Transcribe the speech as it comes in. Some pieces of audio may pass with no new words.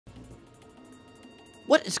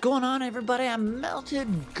What is going on, everybody? I'm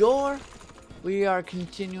Melted Gore. We are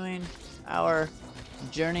continuing our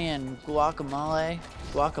journey in Guacamelee.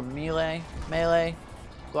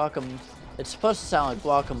 It's supposed to sound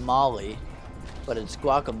like guacamole, but it's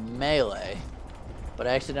Guacamelee. But I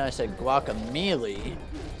accidentally said Guacamelee.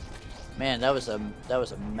 Man, that was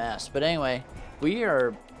a mess. But anyway, we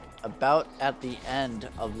are about at the end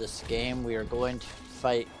of this game. We are going to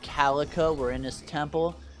fight Calico. We're in his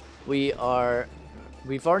temple.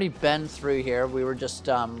 We've already been through here. We were just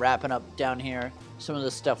wrapping up down here some of the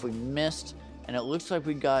stuff we missed, and it looks like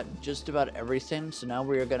we got just about everything. So now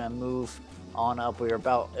we are gonna move on up.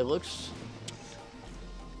 It looks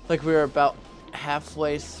like we were about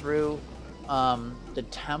halfway through the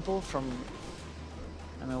temple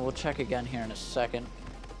I mean, we'll check again here in a second.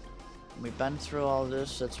 We've been through all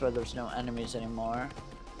this. That's why there's no enemies anymore.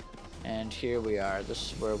 And here we are.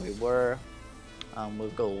 This is where we were. We'll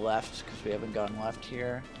go left because we haven't gone left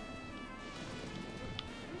here.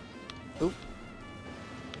 Oop.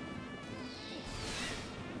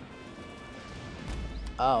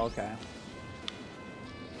 Oh, okay.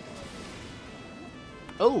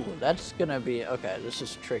 Oh, that's gonna be... Okay, this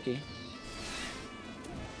is tricky.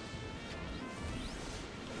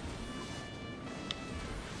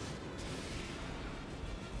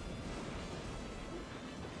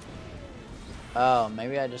 Oh,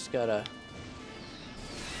 maybe I just gotta...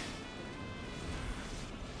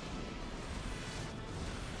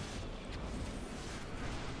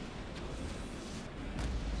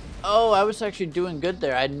 Oh, I was actually doing good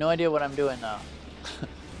there. I had no idea what I'm doing though.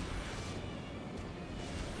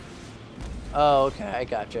 Oh, okay, I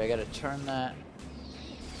got you. I gotta turn that.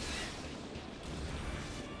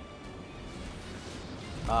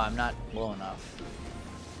 Oh, I'm not low enough.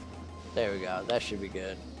 There we go. That should be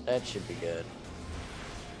good. That should be good.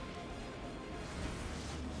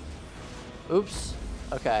 Oops.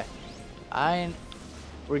 Okay.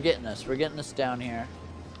 We're getting this. We're getting this down here.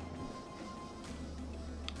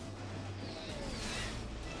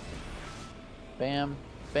 Bam.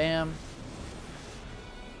 Bam.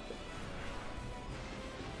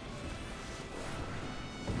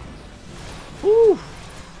 Whew.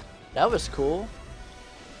 That was cool.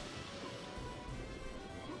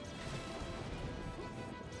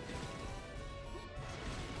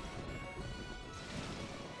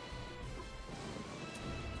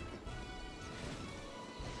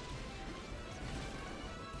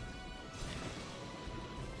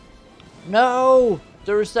 No!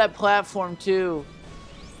 There was that platform too.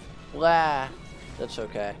 Blah. That's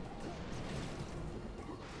okay.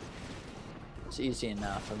 It's easy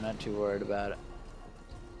enough. I'm not too worried about it.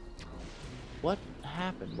 What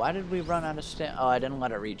happened? Why did we run out of stamina? Oh, I didn't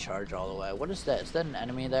let it recharge all the way. What is that? Is that an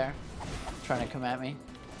enemy there? Trying to come at me?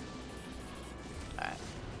 Alright.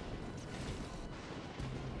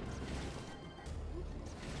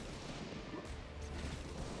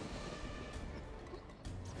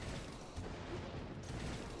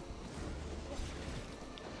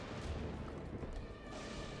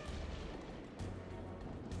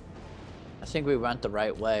 I think we went the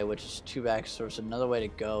right way, which is too bad because there's another way to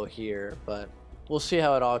go here, but we'll see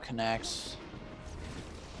how it all connects.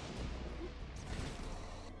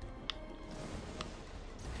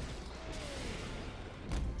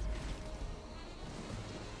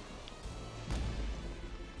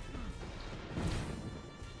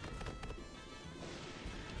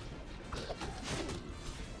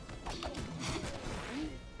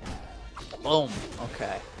 Boom.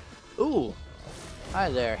 Okay. Ooh. Hi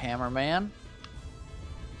there, Hammerman.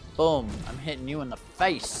 Boom. I'm hitting you in the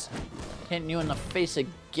face. Hitting you in the face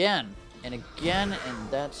again. And again.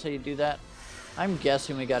 And that's how you do that. I'm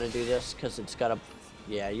guessing we gotta do this because it's gotta...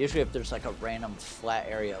 Yeah, usually if there's like a random flat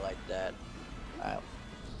area like that. Alright.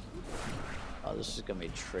 Oh, this is gonna be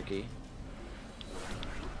tricky.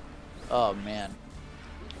 Oh, man.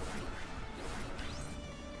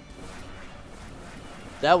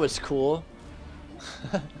 That was cool.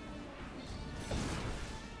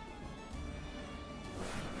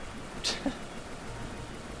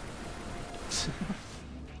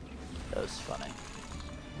 That was funny.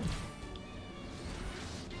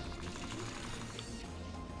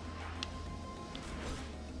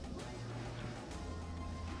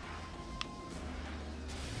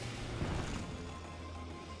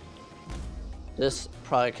 This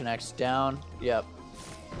probably connects down. Yep.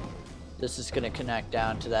 This is gonna connect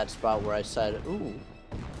down to that spot where I said, ooh.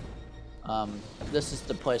 This is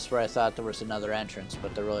the place where I thought there was another entrance,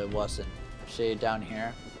 but there really wasn't. See down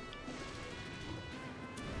here?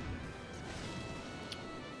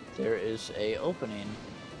 There is a opening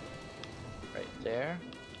right there.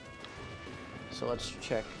 So let's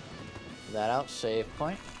check that out. Save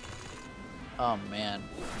point. Oh man.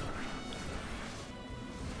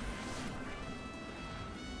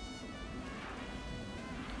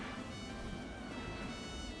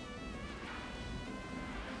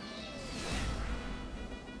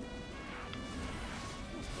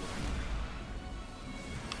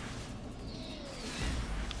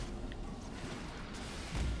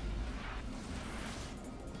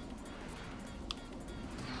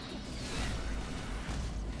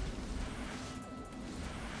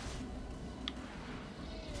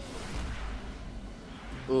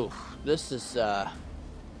 Oof, this is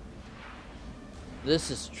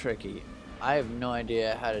tricky. I have no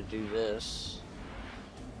idea how to do this.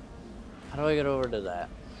 How do I get over to that?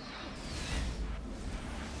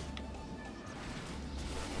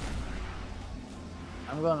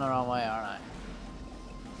 I'm going the wrong way, aren't I?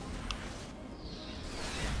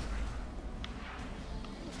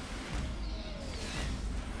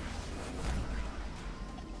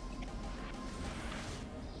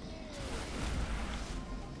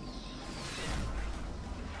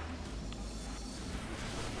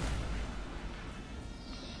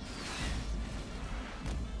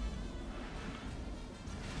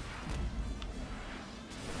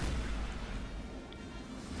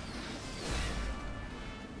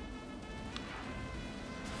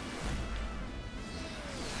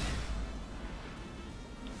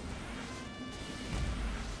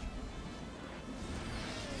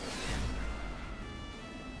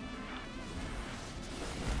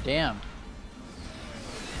 Damn.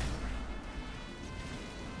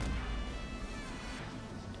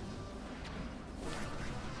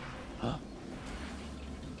 Huh.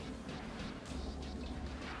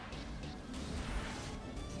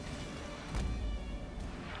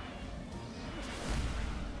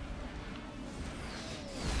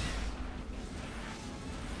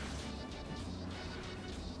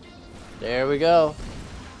 There we go.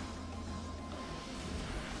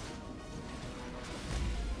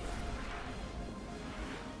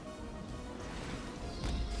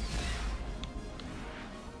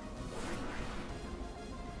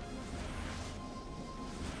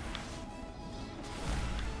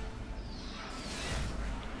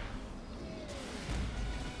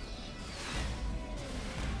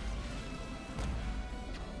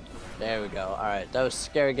 There we go. Alright, that was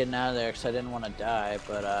scary getting out of there because I didn't want to die,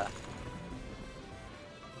 but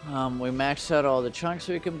we maxed out all the chunks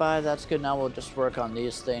we can buy. That's good. Now we'll just work on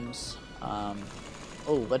these things. Oh,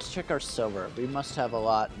 let's check our silver. We must have a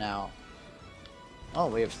lot now. Oh,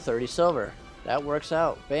 we have 30 silver. That works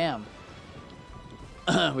out. Bam.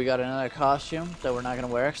 We got another costume that we're not going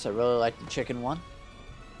to wear because I really like the chicken one.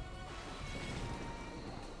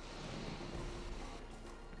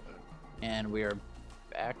 And we are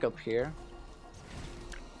back up here.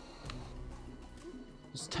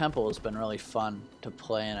 This temple has been really fun to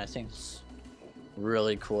play in. I think it's a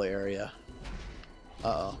really cool area.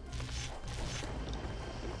 Uh-oh.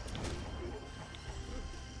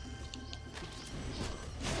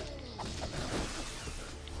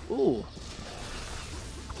 Ooh.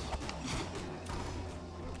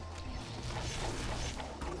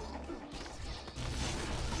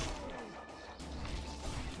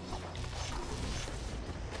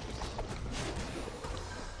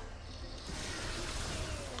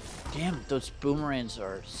 Damn, those boomerangs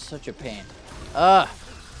are such a pain. Ah!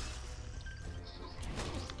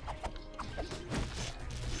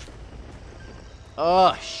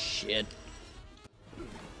 Oh, shit.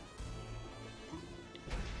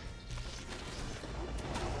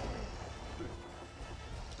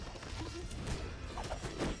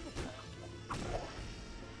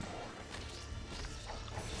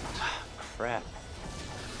 Crap.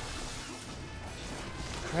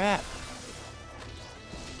 Crap.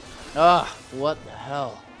 Ah, what the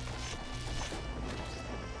hell?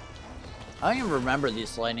 I don't even remember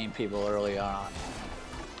these lightning people early on.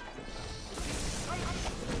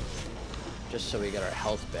 Just so we get our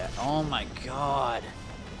health back. Oh my god.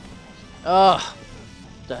 Ugh.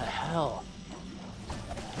 What the hell?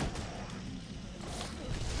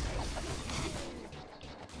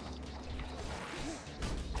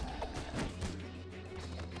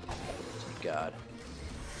 God.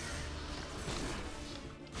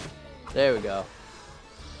 There we go.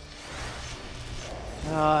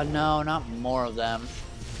 Oh no, not more of them.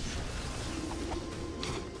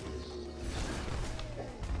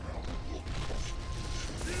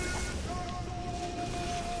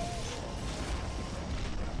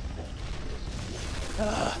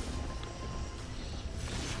 Ugh.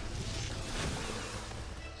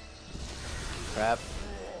 Crap.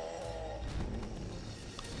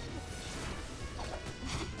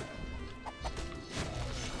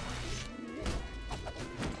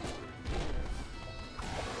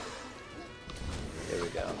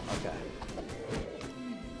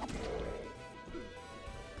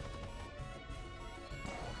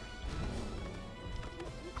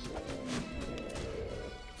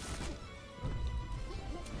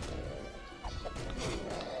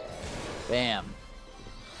 Bam.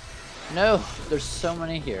 No, there's so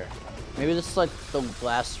many here. Maybe this is like the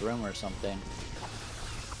last room or something.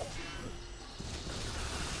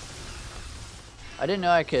 I didn't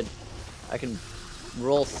know I can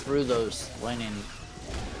roll through those lightning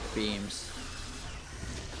beams.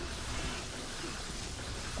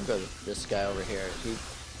 I'll go with this guy over here.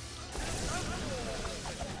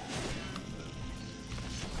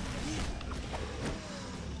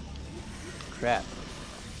 Crap.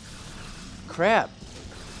 Crap.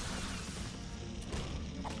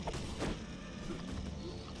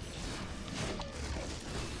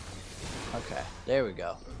 Okay, there we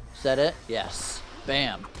go. Is that it? Yes.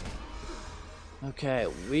 Bam. Okay,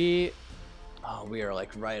 we are like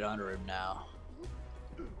right under him now.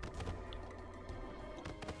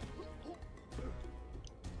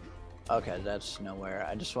 Okay, that's nowhere.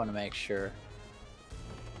 I just want to make sure.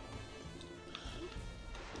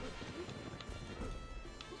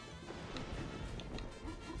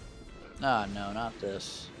 Ah, no, not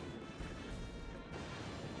this.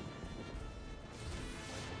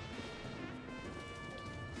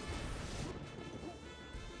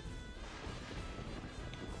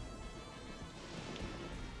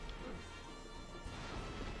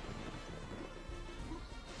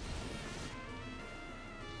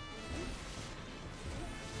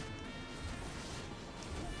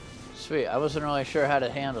 Sweet, I wasn't really sure how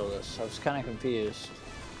to handle this. I was kind of confused.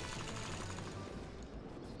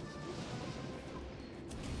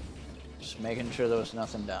 Just making sure there was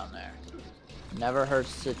nothing down there. Never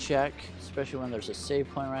hurts to check, especially when there's a save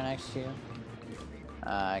point right next to you.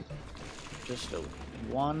 Just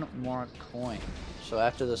one more coin. So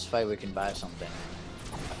after this fight we can buy something.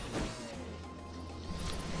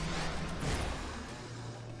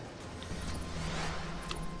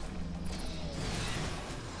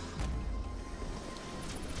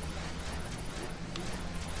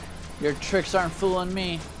 Your tricks aren't fooling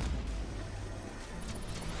me.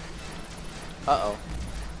 Uh-oh.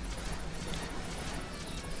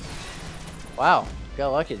 Wow, got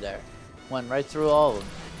lucky there. Went right through all of them.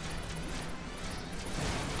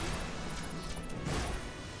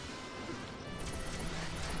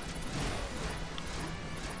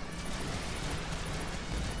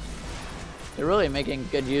 They're really making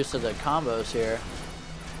good use of the combos here.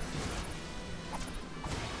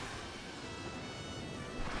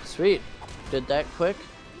 Sweet. Did that quick.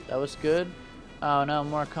 That was good. Oh no,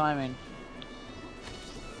 more climbing.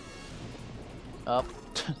 Up.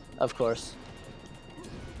 Of course.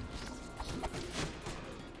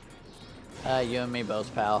 You and me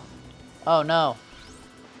both, pal. Oh no.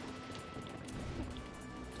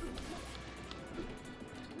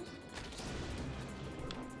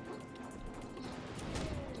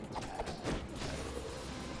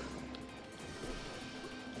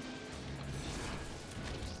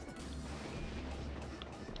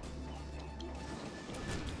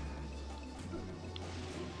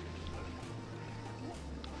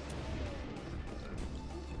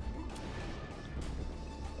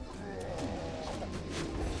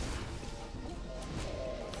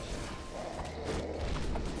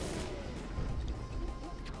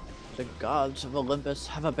 The gods of Olympus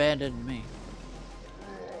have abandoned me.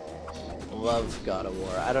 Love God of War.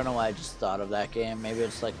 I don't know why I just thought of that game. Maybe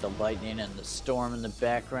it's like the lightning and the storm in the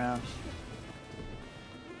background.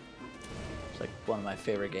 It's like one of my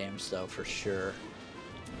favorite games though, for sure.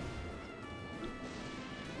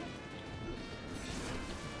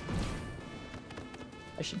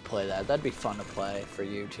 I should play that. That'd be fun to play for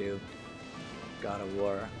YouTube. God of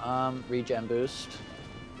War. Regen boost.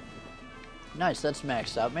 Nice, that's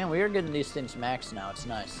maxed out. Man, we are getting these things maxed now. It's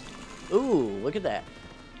nice. Ooh, look at that.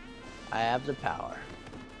 I have the power.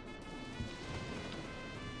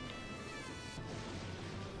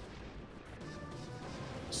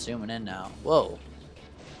 Zooming in now. Whoa.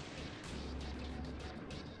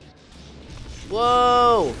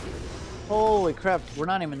 Whoa! Holy crap, we're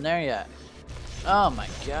not even there yet. Oh my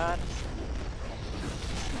god.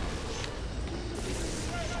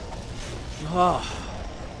 Oh.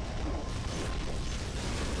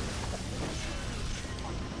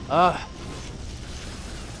 Ugh.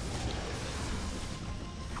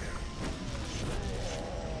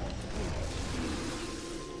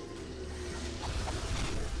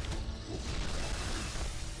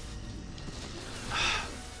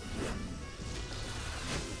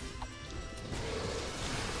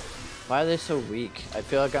 Why are they so weak? I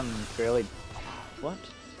feel like I'm barely... What?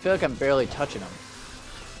 I feel like I'm barely touching them.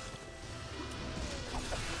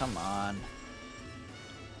 Come on.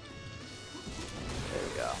 There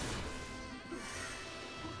we go.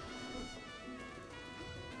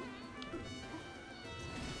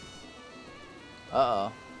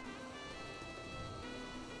 Uh-oh.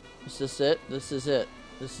 Is this it? This is it.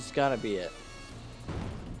 This has got to be it.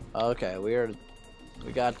 Okay,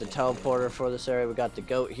 we got the teleporter for this area. We got the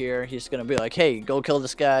goat here. He's gonna be like, hey, go kill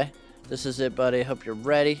this guy. This is it, buddy. Hope you're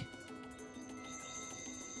ready.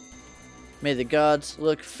 May the gods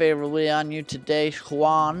look favorably on you today,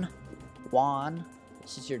 Juan. Juan,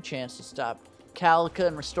 this is your chance to stop Calica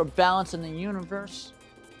and restore balance in the universe.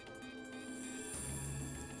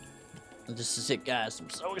 And this is it, guys. I'm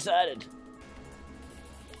so excited.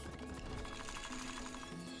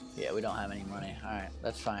 Yeah, we don't have any money. Alright,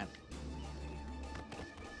 that's fine.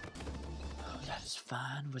 Oh, that's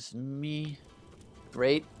fine with me.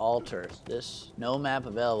 Great altars. This, no map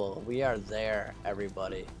available. We are there,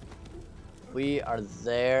 everybody. We are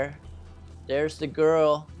there. There's the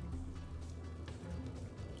girl.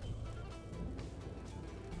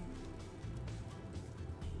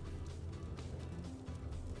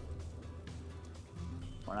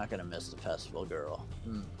 We're not gonna miss the festival girl.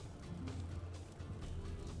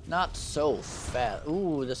 Not so fast.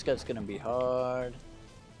 Ooh, this guy's gonna be hard.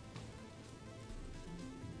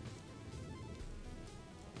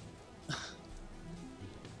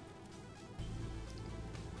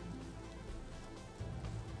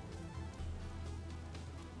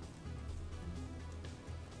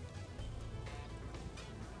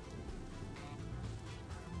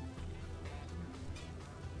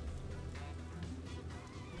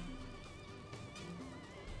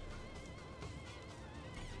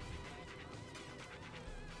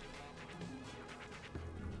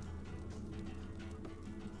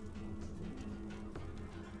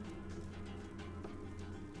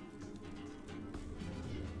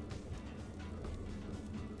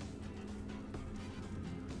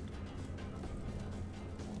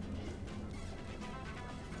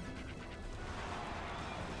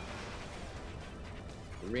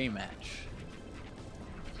 Rematch.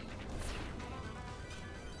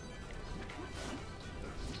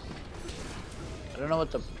 I don't know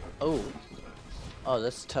what the... Oh,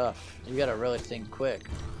 that's tough. You gotta really think quick.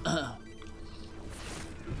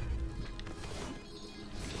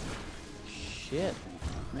 Shit.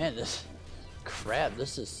 Man, this... Crap,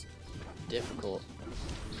 this is difficult.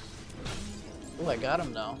 Oh, I got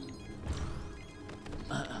him though.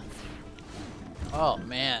 Oh,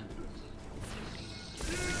 man.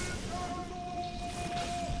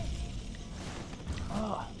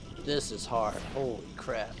 Oh, this is hard. Holy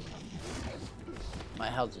crap. My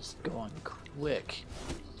health is going quick.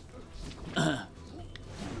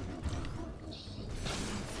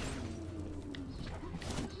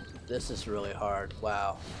 This is really hard.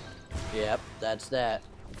 Wow. Yep, that's that.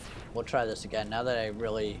 We'll try this again now that I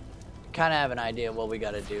really kind of have an idea of what we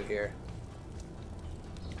got to do here.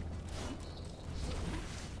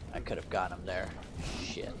 I could have gotten him there.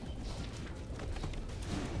 Shit.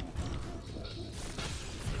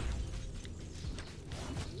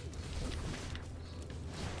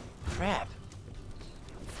 Crap.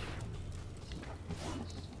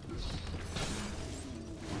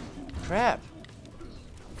 Crap.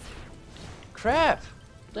 Crap.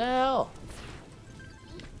 What the hell?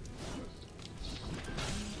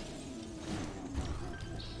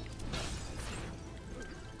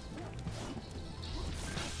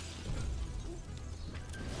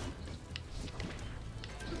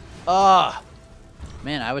 Ah,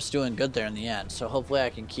 man, I was doing good there in the end, so hopefully I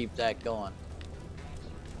can keep that going.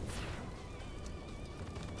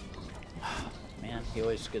 Man, he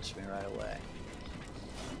always gets me right away.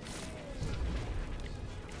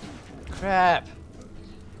 Crap.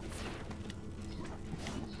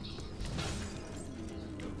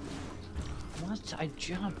 What? I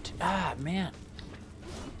jumped. Ah, man.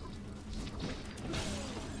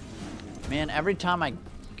 Man, every time I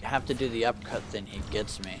have to do the upcut thing, he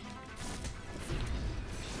gets me.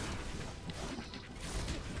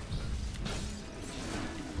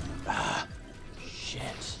 Ah,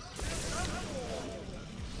 shit.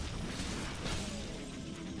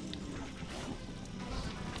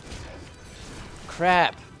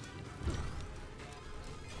 Crap.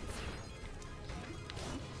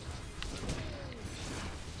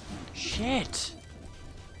 Shit.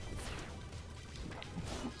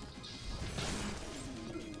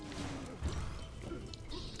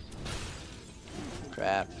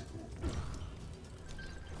 Crap.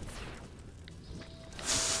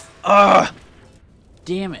 Ah!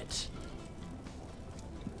 Damn it.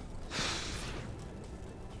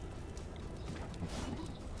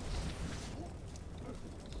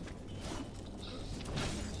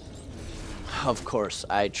 Of course,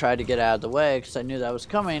 I tried to get out of the way because I knew that was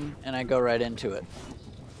coming, and I go right into it.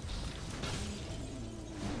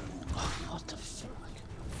 Oh, what the fuck?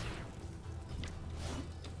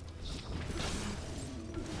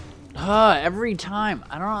 Every time.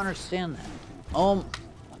 I don't understand that. What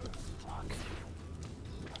the fuck?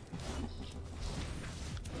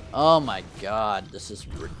 Oh my god, this is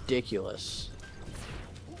ridiculous.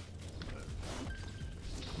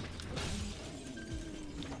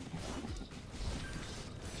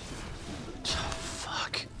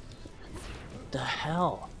 Fuck. What the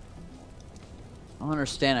hell? I don't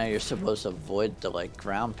understand how you're supposed to avoid the, like,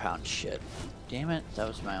 ground pound shit. Damn it, that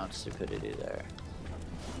was my own stupidity there.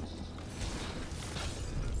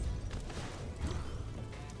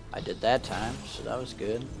 I did that time, so that was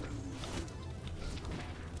good.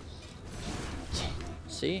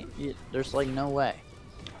 See? There's like no way.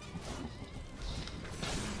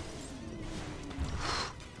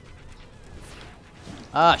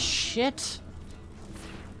 Ah, shit!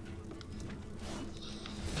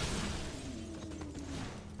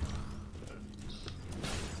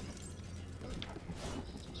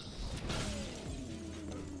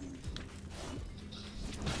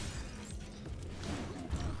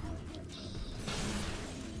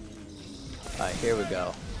 Alright, here we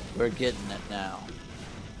go. We're getting it now.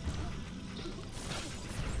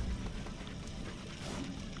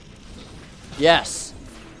 Yes!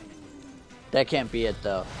 That can't be it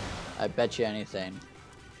though. I bet you anything.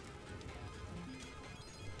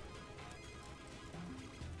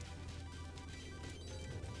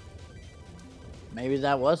 Maybe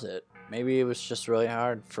that was it. Maybe it was just really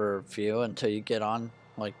hard for a few until you get on,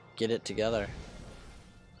 like, get it together.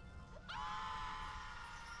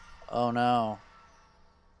 Oh no.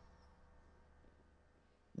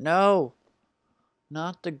 No!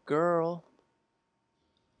 Not the girl.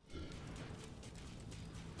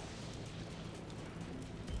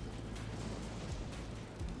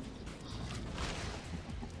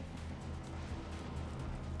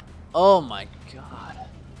 Oh my god.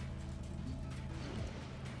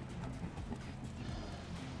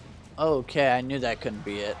 Okay, I knew that couldn't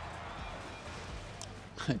be it.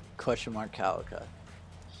 Question mark Calica.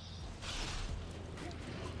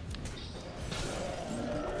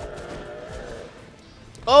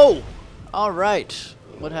 Oh! Alright.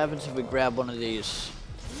 What happens if we grab one of these?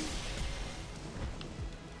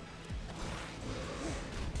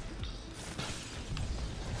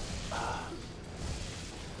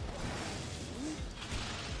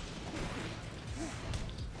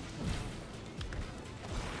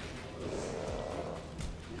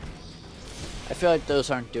 I feel like those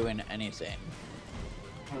aren't doing anything.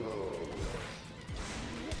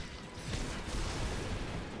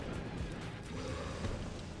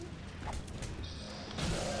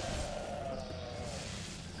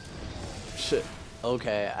 Shit.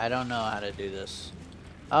 Okay, I don't know how to do this.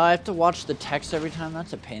 I have to watch the text every time?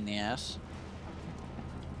 That's a pain in the ass.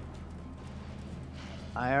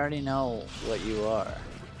 I already know what you are.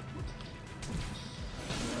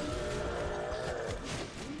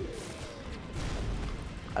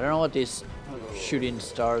 I don't know what these shooting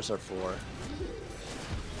stars are for.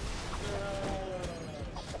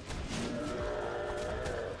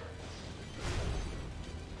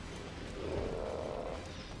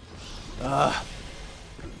 Ugh.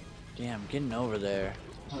 Damn, getting over there.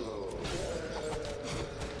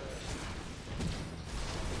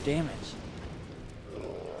 Damn it.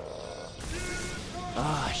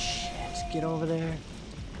 Ah, shit. Get over there.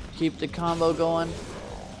 Keep the combo going.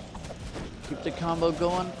 Keep the combo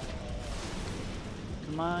going.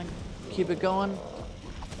 Come on. Keep it going.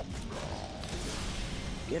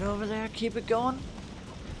 Get over there. Keep it going.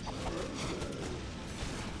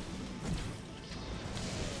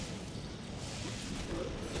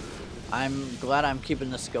 I'm glad I'm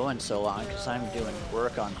keeping this going so long because I'm doing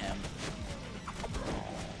work on him.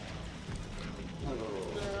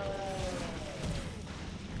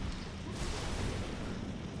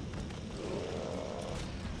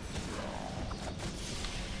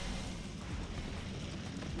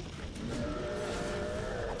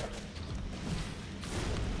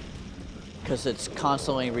 Because it's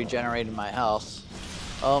constantly regenerating my health.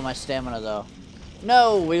 Oh, my stamina though.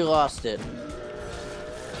 No, we lost it.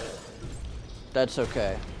 That's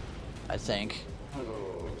okay, I think.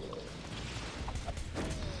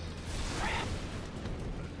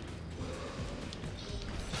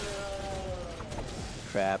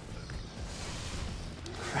 Crap.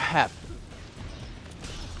 Crap.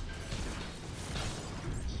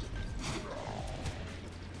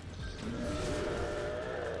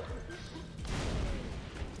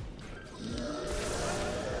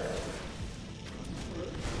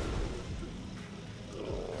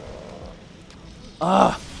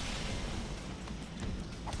 Ah!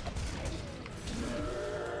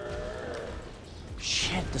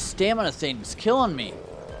 Shit, the stamina thing is killing me.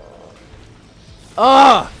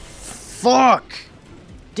 Ah! Fuck!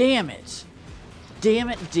 Damn it.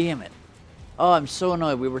 Damn it, damn it. Oh, I'm so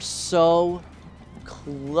annoyed. We were so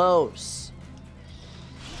close.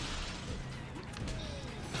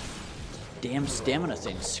 Damn stamina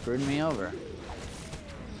thing screwed me over.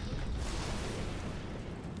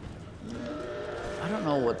 I don't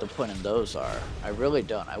know what the point of those are. I really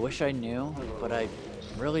don't. I wish I knew, but I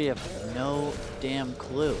really have no damn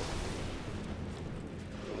clue.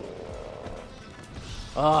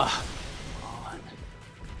 Ugh.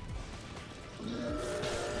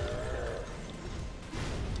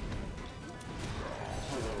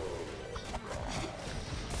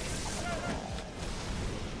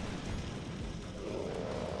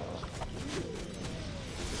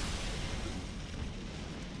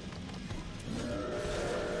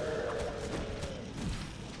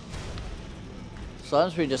 As long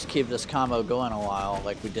as we just keep this combo going a while,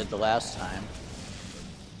 like we did the last time.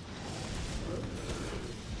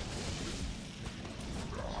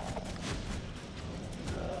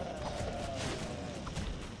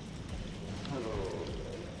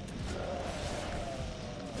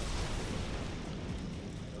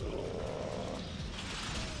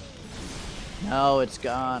 No, it's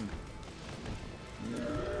gone.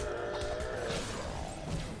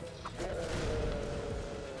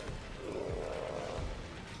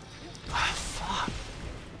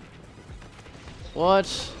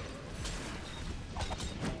 What?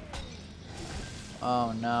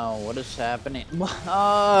 Oh no, what is happening?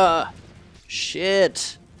 Ah!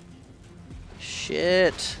 Shit!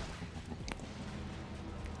 Shit!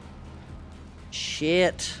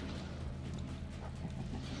 Shit!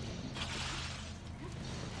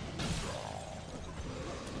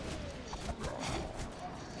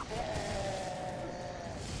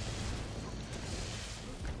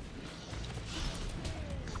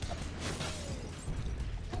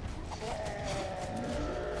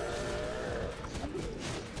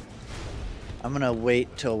 I'm gonna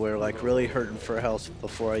wait till we're like really hurting for health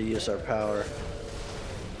before I use our power.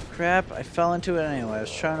 Crap, I fell into it anyway. I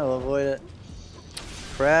was trying to avoid it.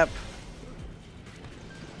 Crap.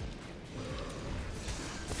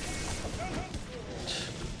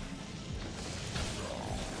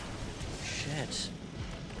 Shit.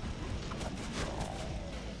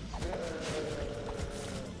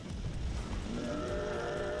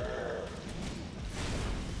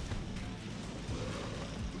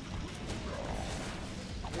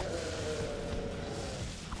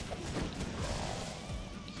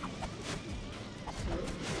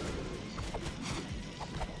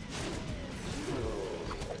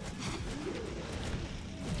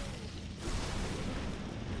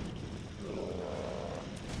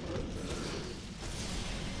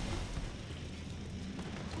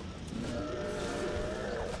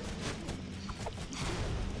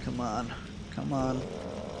 Come on. Come on.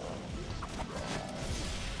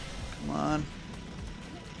 Come on.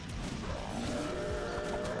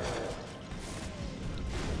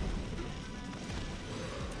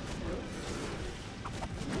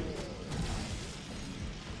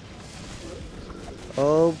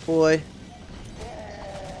 Oh boy.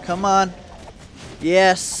 Come on.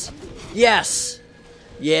 Yes. Yes.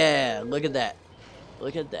 Yeah, look at that.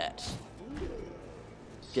 Look at that.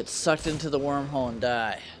 Get sucked into the wormhole and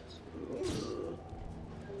die.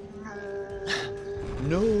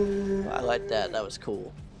 No. I like that. That was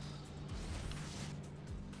cool.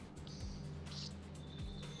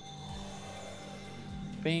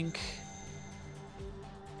 Bink.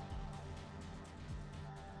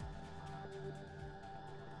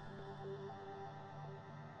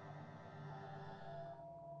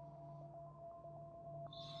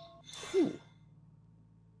 Ooh.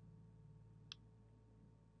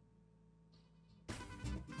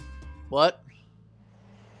 What?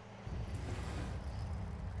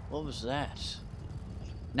 What was that?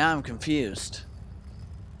 Now I'm confused.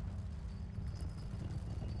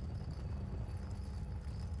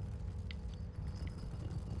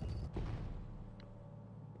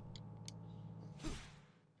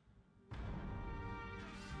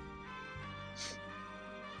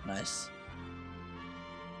 Nice.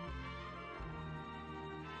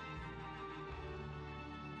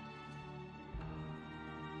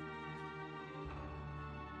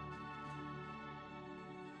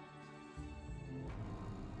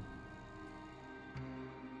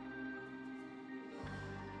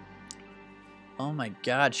 Oh my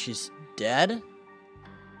god, she's dead?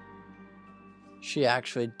 She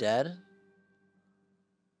actually dead?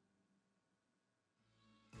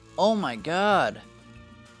 Oh my god.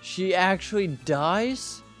 She actually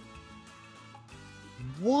dies?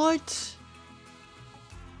 What?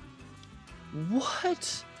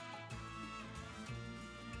 What?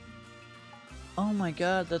 Oh my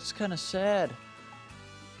god, that's kind of sad.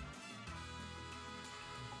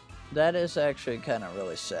 That is actually kind of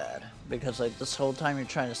really sad. Because, like, this whole time you're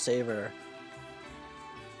trying to save her.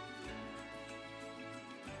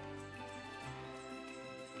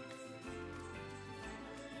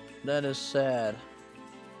 That is sad.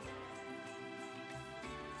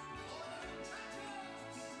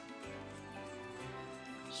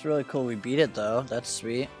 It's really cool we beat it, though. That's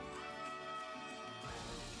sweet.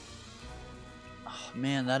 Oh,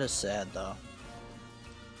 man, that is sad, though.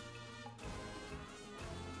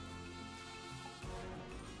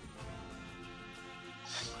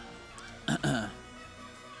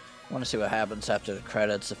 Want to see what happens after the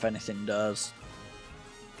credits, if anything does.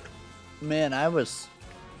 Man,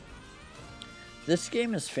 this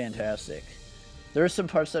game is fantastic. There are some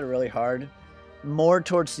parts that are really hard. More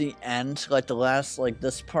towards the end, like the last, like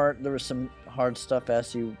this part, there was some hard stuff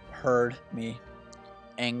as you heard me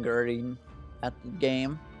angering at the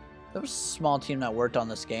game. There was a small team that worked on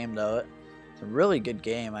this game, though. It's a really good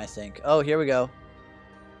game, I think. Oh, here we go.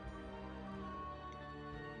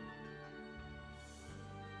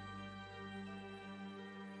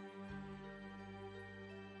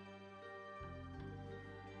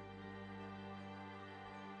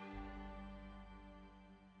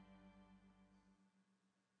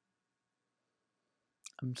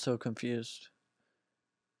 I'm so confused.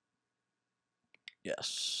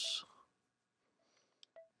 Yes.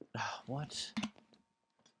 What?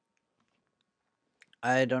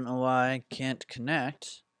 I don't know why I can't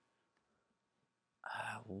connect.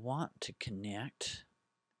 I want to connect.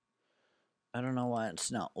 I don't know why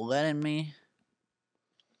it's not letting me.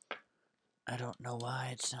 I don't know why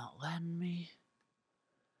it's not letting me.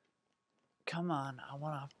 Come on, I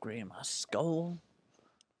want to upgrade my skull.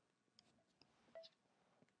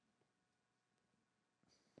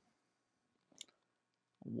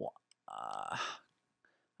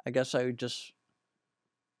 I guess I would just...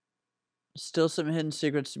 Still some hidden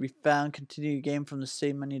secrets to be found. Continue your game from the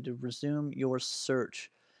same menu to resume your search.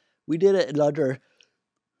 We did it in under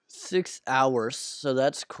 6 hours, so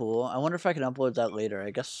that's cool. I wonder if I can upload that later.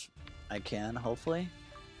 I guess I can, hopefully.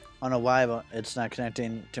 I don't know why it's not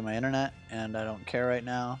connecting to my internet, and I don't care right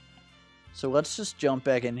now. So let's just jump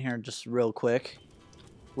back in here just real quick.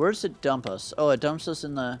 Where does it dump us? Oh, it dumps us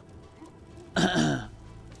in the...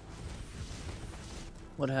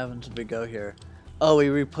 What happens if we go here? Oh, we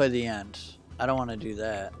replay the end. I don't want to do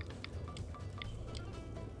that.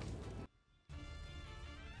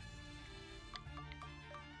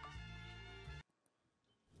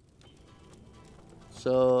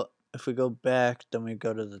 So, if we go back, then we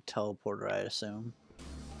go to the teleporter, I assume.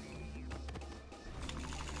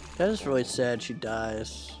 That is really sad she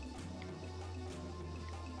dies.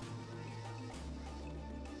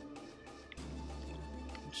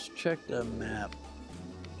 Let's check the map.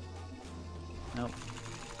 Nope.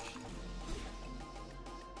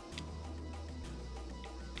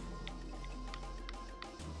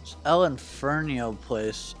 This El Infernio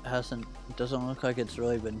place doesn't look like it's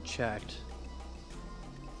really been checked.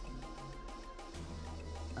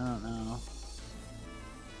 I don't know.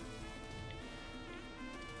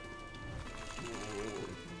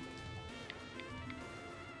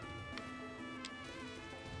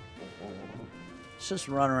 Let's just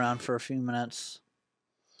run around for a few minutes.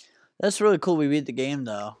 That's really cool. We beat the game,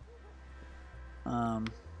 though.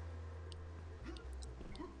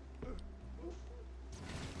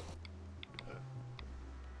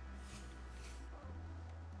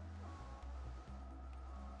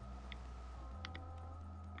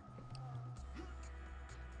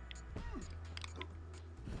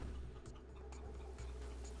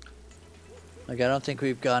 Like, I don't think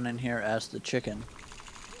we've gone in here as the chicken.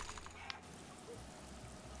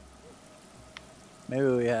 Maybe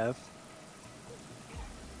we have.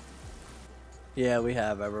 Yeah, we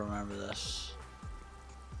have. I remember this.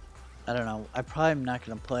 I don't know. I probably am not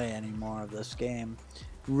going to play any more of this game.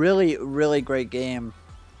 Really, really great game.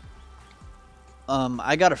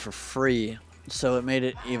 I got it for free, so it made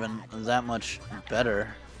it even that much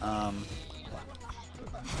better.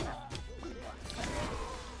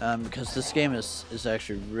 Because this game is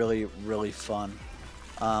actually really, really fun.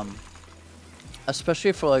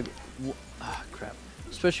 Especially for like... crap.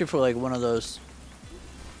 Especially for like one of those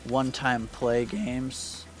one-time play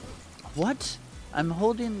games. What? I'm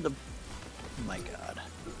holding the... Oh my god.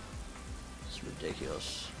 It's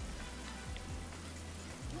ridiculous.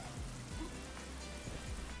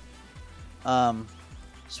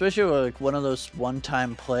 Especially for like one of those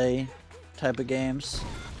one-time play type of games.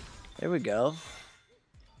 There we go.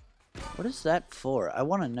 What is that for? I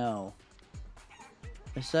want to know.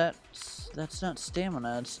 Is that... That's not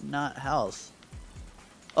stamina, it's not health.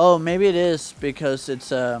 Oh, maybe it is because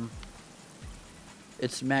it's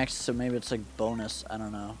maxed, so maybe it's like bonus. I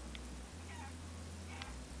don't know.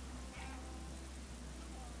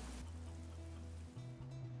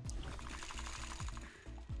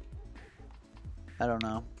 I don't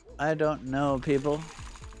know. I don't know, people.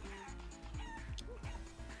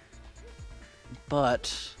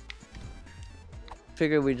 But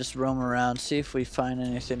figure we just roam around, see if we find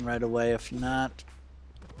anything right away. If not,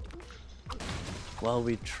 well,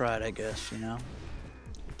 we tried, I guess, you know.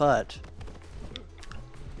 But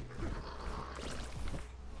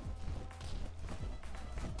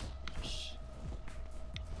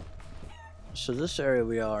so this area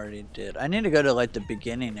we already did. I need to go to like the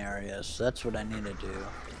beginning areas. That's what I need to do.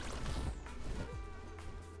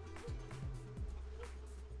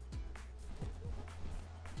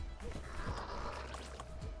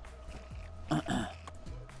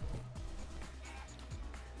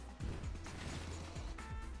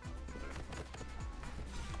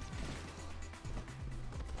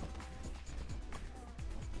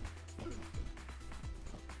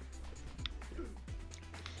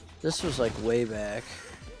 This was like way back.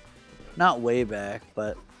 Not way back,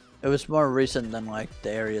 but it was more recent than like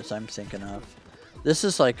the areas I'm thinking of. This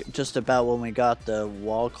is like just about when we got the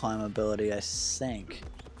wall climb ability, I think.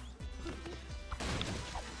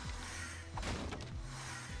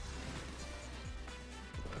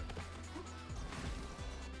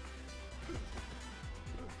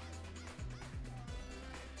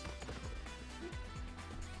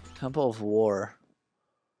 Temple of War.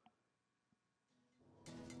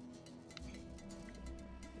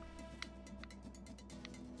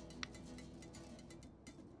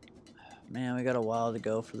 Man, we got a while to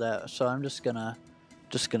go for that, so I'm just gonna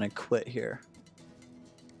quit here.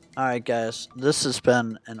 Alright guys, this has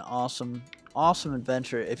been an awesome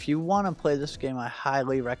adventure. If you want to play this game, I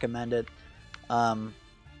highly recommend it. Oh,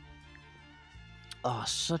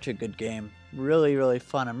 such a good game. Really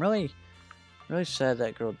fun. I'm really sad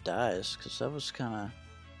that girl dies, because that was kind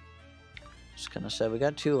of sad. We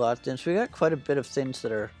got 2 locked in, so we got quite a bit of things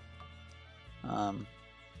that are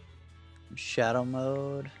shadow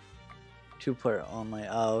mode. 2-player only.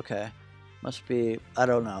 Oh, okay. Must be, I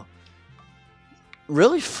don't know.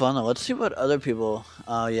 Really fun though. Let's see what other people.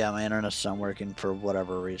 Oh yeah, my internet's not working for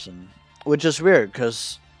whatever reason, which is weird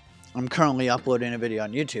because I'm currently uploading a video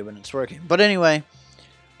on YouTube and it's working. But anyway,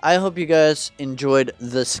 I hope you guys enjoyed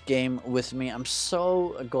this game with me. I'm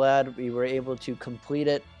so glad we were able to complete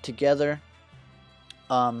it together.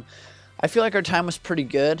 I feel like our time was pretty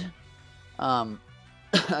good. I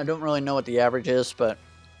don't really know what the average is, but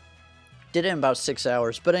did it in about 6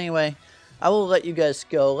 hours. But anyway, I will let you guys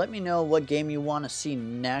go. Let me know what game you want to see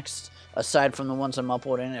next, aside from the ones I'm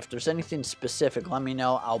uploading. If there's anything specific, let me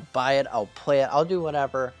know. I'll buy it. I'll play it. I'll do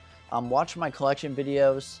whatever. Watch my collection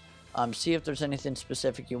videos. See if there's anything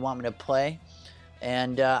specific you want me to play.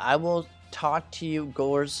 And I will talk to you,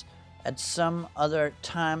 Gores, at some other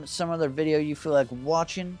time, some other video you feel like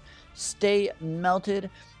watching. Stay melted,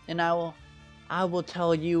 and I will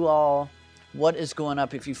tell you all what is going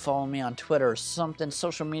up if you follow me on Twitter or something.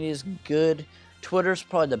 Social media is good. Twitter's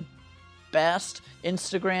probably the best.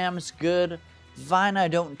 Instagram is good. Vine I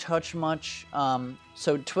don't touch much.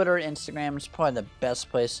 So Twitter, Instagram is probably the best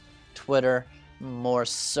place. Twitter more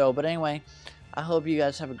so. But anyway, I hope you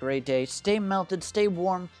guys have a great day. Stay melted, stay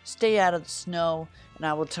warm, stay out of the snow, and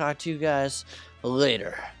I will talk to you guys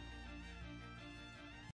later.